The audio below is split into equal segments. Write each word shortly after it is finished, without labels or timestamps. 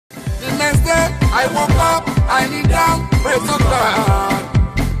I woke up, I kneel down, pray to God,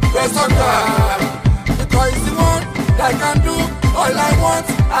 because He's the one that can do all I want,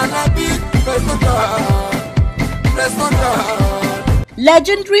 and I be praise to God.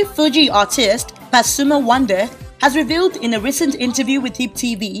 Legendary Fuji artist PASUMA Wonder has revealed in a recent interview with Hip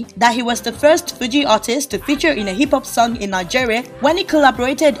TV that he was the first Fuji artist to feature in a hip-hop song in Nigeria when he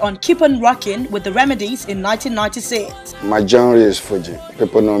collaborated on Keep On Rockin' with the Remedies in 1996. My genre is Fuji.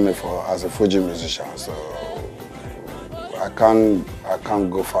 People know me as a Fuji musician, so I can't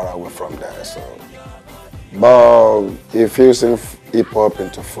go far away from there. So, but if you sing hip-hop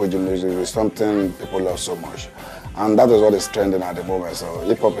into Fuji music, it's something people love so much. And that is what is trending at the moment. So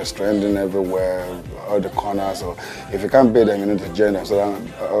hip-hop is trending everywhere, all the corners. So if you can't beat them, you need to join them. So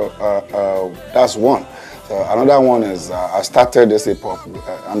that's one. So another one is I started this hip-hop.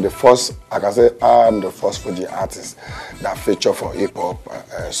 I'm the first, like I say, I'm the first Fuji artist that feature for hip-hop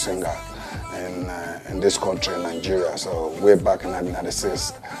singer in this country, in Nigeria. So way back in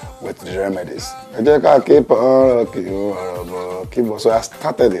 1996 with the Remedies. So I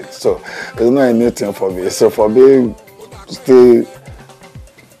started it. So there's no anything for me. So for me, stay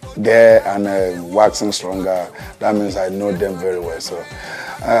there and waxing stronger, that means I know them very well. So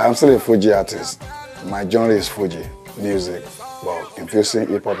I'm still a Fuji artist. My genre is Fuji music. But infusing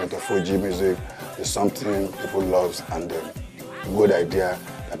hip hop into Fuji music is something people love and a good idea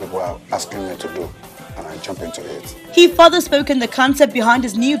that people are asking me to do, and I jump into it. He further spoke on the concept behind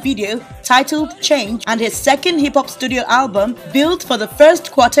his new video titled Change and his second hip-hop studio album built for the first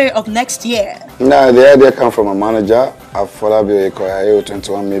quarter of next year. No, the idea came from a manager. I followed Ikoya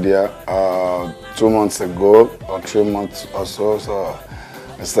 21 Media 2 months ago or 3 months or so. So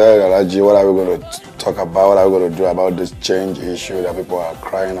I said, Alaji, what are we going to talk about? What are we going to do about this change issue that people are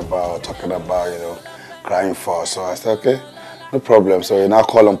crying about, talking about, crying for? So I said, okay. No problem. So he now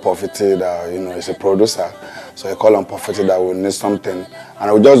call on Prophecy that, he's a producer. So he call on Prophecy that we need something.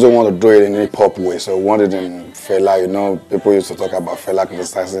 And we just don't want to do it in a hip-hop way. So we wanted in Fela, people used to talk about Fela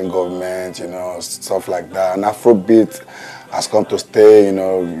criticizing government, stuff like that. And Afrobeat has come to stay,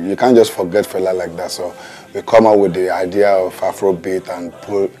 you can't just forget Fela like that. So we come up with the idea of Afrobeat and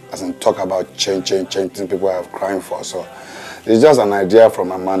talk about change people are crying for. So it's just an idea from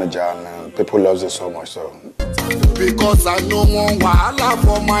my manager, and people love it so much. So. Because I know one wahala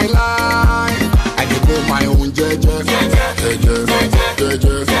for my life, I can go my own jeje, so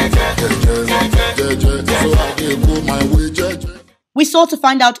I can go my way jeje. We sought to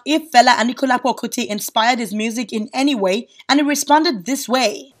find out if Fela Anikulapo Kuti inspired his music in any way, and he responded this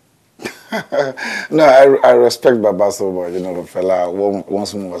way. No, I respect Baba so much, the Fela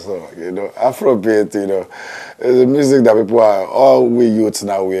once more. So, Afrobeat, is a music that people are, all we youths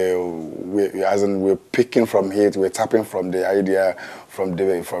now, we're picking from it, we're tapping from the idea, from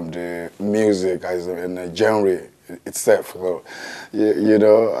the music, as in the genre itself. So,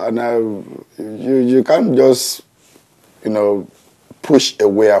 and you can't just, push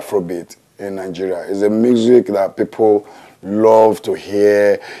away Afrobeat in Nigeria. It's a music that people love to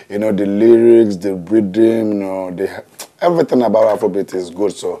hear, the lyrics, the rhythm, everything about Afrobeat is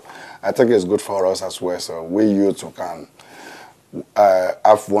good. So I think it's good for us as well. So we youth who can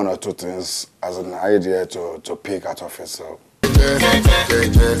have one or two things as an idea to pick out of it. So.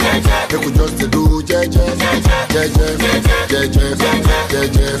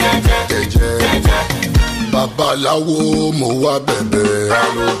 Babalawo mo wa bẹ̀bẹ̀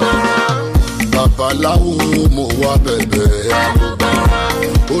alubara. Babalawo mo wa bẹ̀bẹ̀ alubara.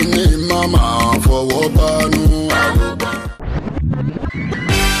 Ó ní màmá fọwọ́ bánú alubara.